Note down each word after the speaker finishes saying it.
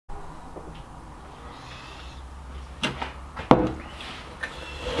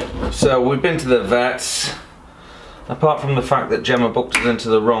So we've been to the vets. Apart from the fact that Gemma booked us into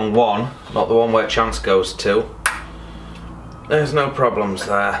the wrong one, not the one where Chance goes to, there's no problems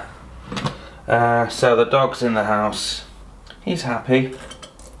there. So the dog's in the house. He's happy.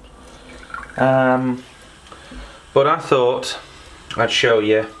 But I thought I'd show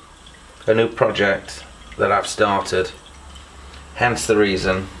you a new project that I've started. Hence the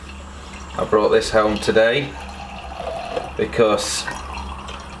reason I brought this home today, because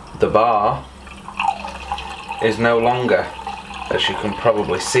the bar is no longer, as you can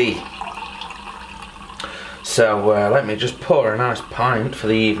probably see. So let me just pour a nice pint for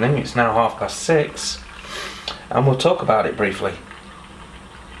the evening. It's now 6:30 and we'll talk about it briefly.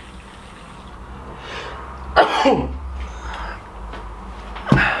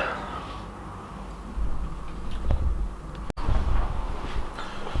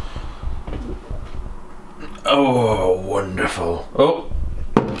 Oh, wonderful. Oh,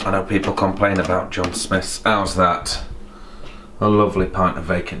 I know people complain about John Smith's. How's that? A lovely pint of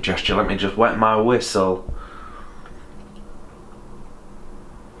Vacant Gesture. Let me just wet my whistle.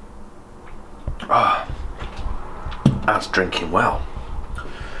 Ah, that's drinking well.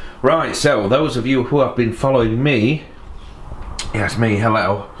 Right, so those of you who have been following me, yes, me,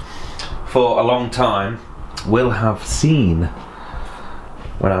 hello, for a long time will have seen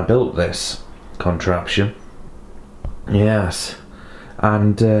when I built this contraption. Yes,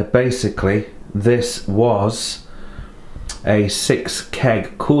 and basically this was a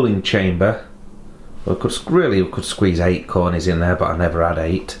 6-keg cooling chamber. Well, we could squeeze 8 cornies in there, but I never had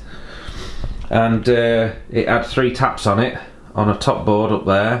 8. And it had 3 taps on it, on a top board up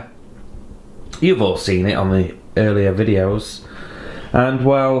there. You've all seen it on the earlier videos. And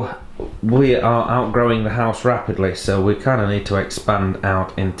well, we are outgrowing the house rapidly, so we kind of need to expand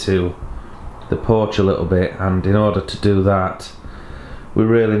out into the porch a little bit, and in order to do that we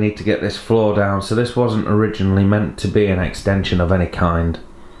really need to get this floor down. So this wasn't originally meant to be an extension of any kind.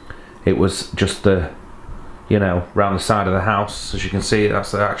 It was just the, you know, round the side of the house. As you can see,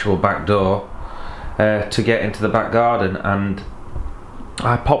 that's the actual back door to get into the back garden, and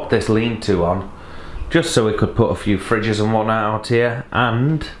I popped this lean-to on just so we could put a few fridges and whatnot out here,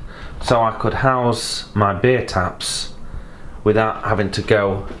 and so I could house my beer taps without having to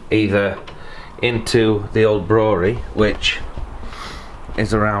go either into the old brewery, which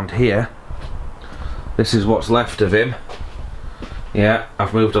is around here. This is what's left of him. Yeah,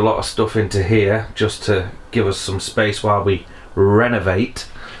 I've moved a lot of stuff into here just to give us some space while we renovate,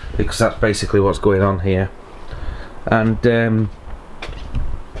 because that's basically what's going on here. And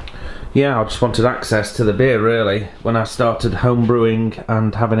yeah, I just wanted access to the beer really when I started home brewing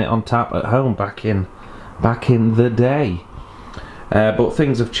and having it on tap at home back in the day. But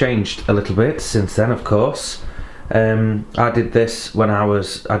things have changed a little bit since then, of course. I did this when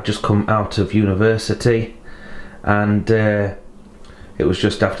I'd just come out of university, and it was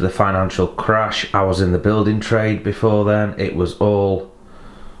just after the financial crash. I was in the building trade before then. It was all,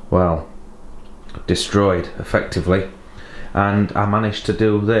 well, destroyed effectively, and I managed to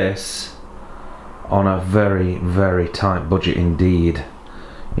do this on a very, very tight budget indeed.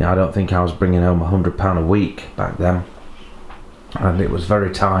 You know, I don't think I was bringing home £100 a week back then, and it was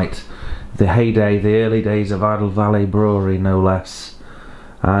very tight. The heyday, the early days of Idle Valley Brewery, no less.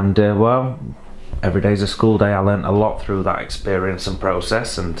 And well, every day's a school day. I learnt a lot through that experience and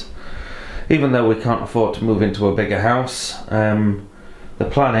process, and even though we can't afford to move into a bigger house, the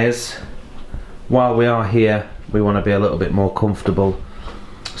plan is, while we are here, we want to be a little bit more comfortable.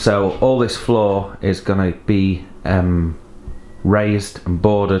 So all this floor is going to be raised and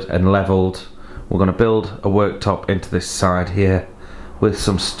boarded and levelled. We're going to build a worktop into this side here with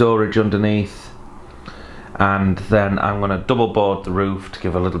some storage underneath, and then I'm going to double board the roof to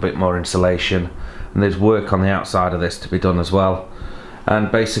give a little bit more insulation, and there's work on the outside of this to be done as well.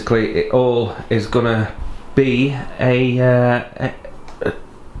 And basically it all is going to be a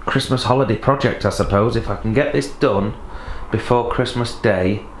Christmas holiday project, I suppose. If I can get this done before Christmas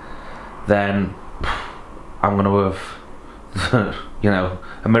Day, then I'm going to have you know,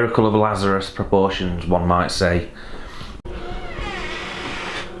 a miracle of Lazarus proportions, one might say.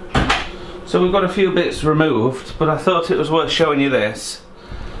 So we've got a few bits removed, but I thought it was worth showing you this.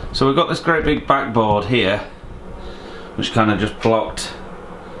 So we've got this great big backboard here, which kind of just blocked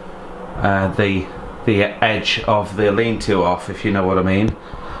the edge of the lean-to off, if you know what I mean.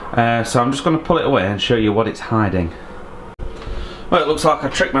 So I'm just going to pull it away and show you what it's hiding. Well, it looks like I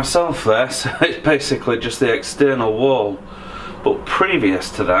tricked myself there. So it's basically just the external wall. But previous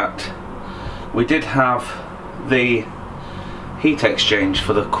to that, we did have the heat exchange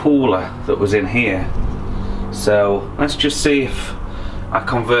for the cooler that was in here. So let's just see if I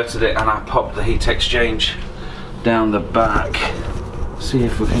converted it and I popped the heat exchange down the back. See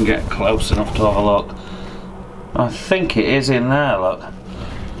if we can get close enough to have a look. I think it is in there, look.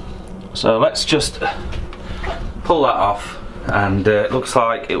 So let's just pull that off, and it looks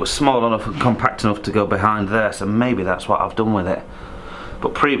like it was small enough and compact enough to go behind there, so maybe that's what I've done with it.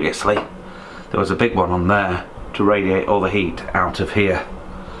 But previously there was a big one on there to radiate all the heat out of here.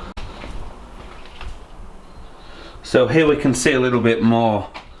 So here we can see a little bit more.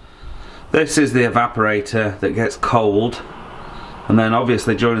 This is the evaporator that gets cold, and then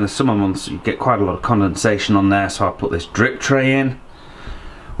obviously during the summer months you get quite a lot of condensation on there, so I put this drip tray in,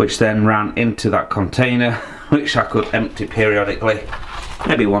 which then ran into that container, which I could empty periodically,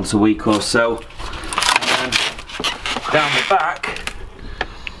 maybe once a week or so. And down the back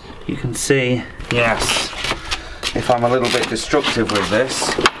you can see, yes, if I'm a little bit destructive with this,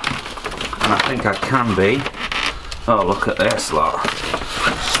 and I think I can be. Oh, look at this lot.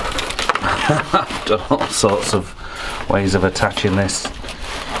 I've done all sorts of ways of attaching this.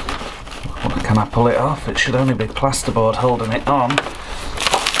 Can I pull it off? It should only be plasterboard holding it on.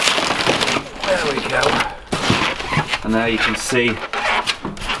 There we go. And there you can see,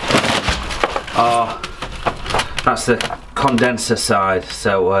 oh, that's the condenser side,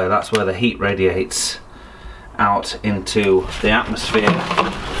 so that's where the heat radiates out into the atmosphere,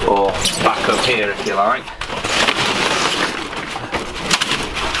 or back up here if you like.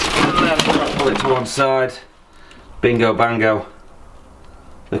 And then pull it to one side, bingo bango,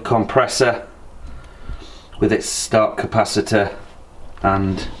 the compressor with its start capacitor,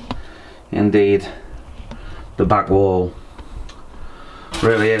 and indeed the back wall.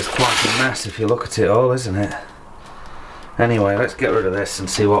 Really is quite a mess if you look at it all, isn't it? Anyway, let's get rid of this and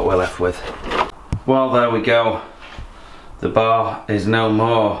see what we're left with. Well, there we go. The bar is no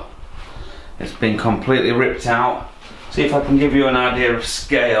more. It's been completely ripped out. See if I can give you an idea of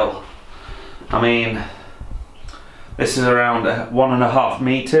scale. I mean, this is around 1.5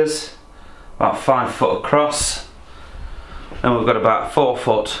 meters, about 5 foot across. And we've got about 4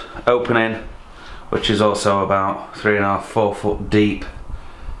 foot opening, which is also about 3.5, 4 foot deep.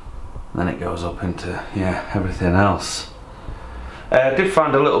 Then it goes up into, yeah, everything else. I did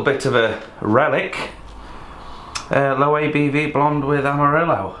find a little bit of a relic, low ABV blonde with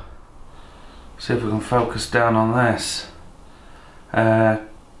Amarillo. See if we can focus down on this.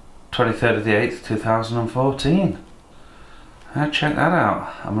 23rd of the 8th, 2014. Check that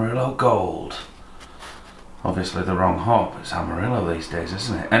out, Amarillo Gold. Obviously the wrong hop, it's Amarillo these days,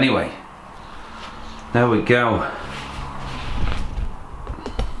 isn't it? Anyway, there we go.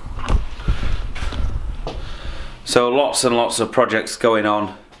 So lots and lots of projects going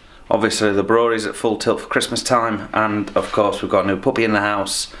on. Obviously the brewery's at full tilt for Christmas time, and of course we've got a new puppy in the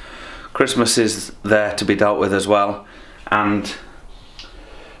house. Christmas is there to be dealt with as well, and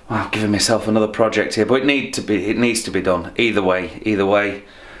well, I've given myself another project here, but it needs to be done either way.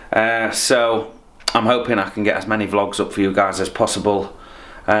 So I'm hoping I can get as many vlogs up for you guys as possible.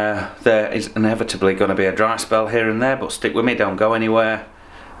 There is inevitably going to be a dry spell here and there, but stick with me, don't go anywhere,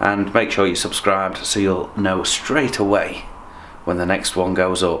 and make sure you're subscribed so you'll know straight away when the next one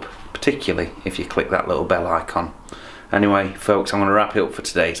goes up, particularly if you click that little bell icon. Anyway folks, I'm going to wrap it up for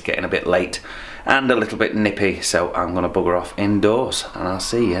today. It's getting a bit late and a little bit nippy, so I'm going to bugger off indoors, and I'll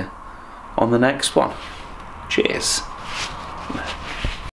see you on the next one. Cheers.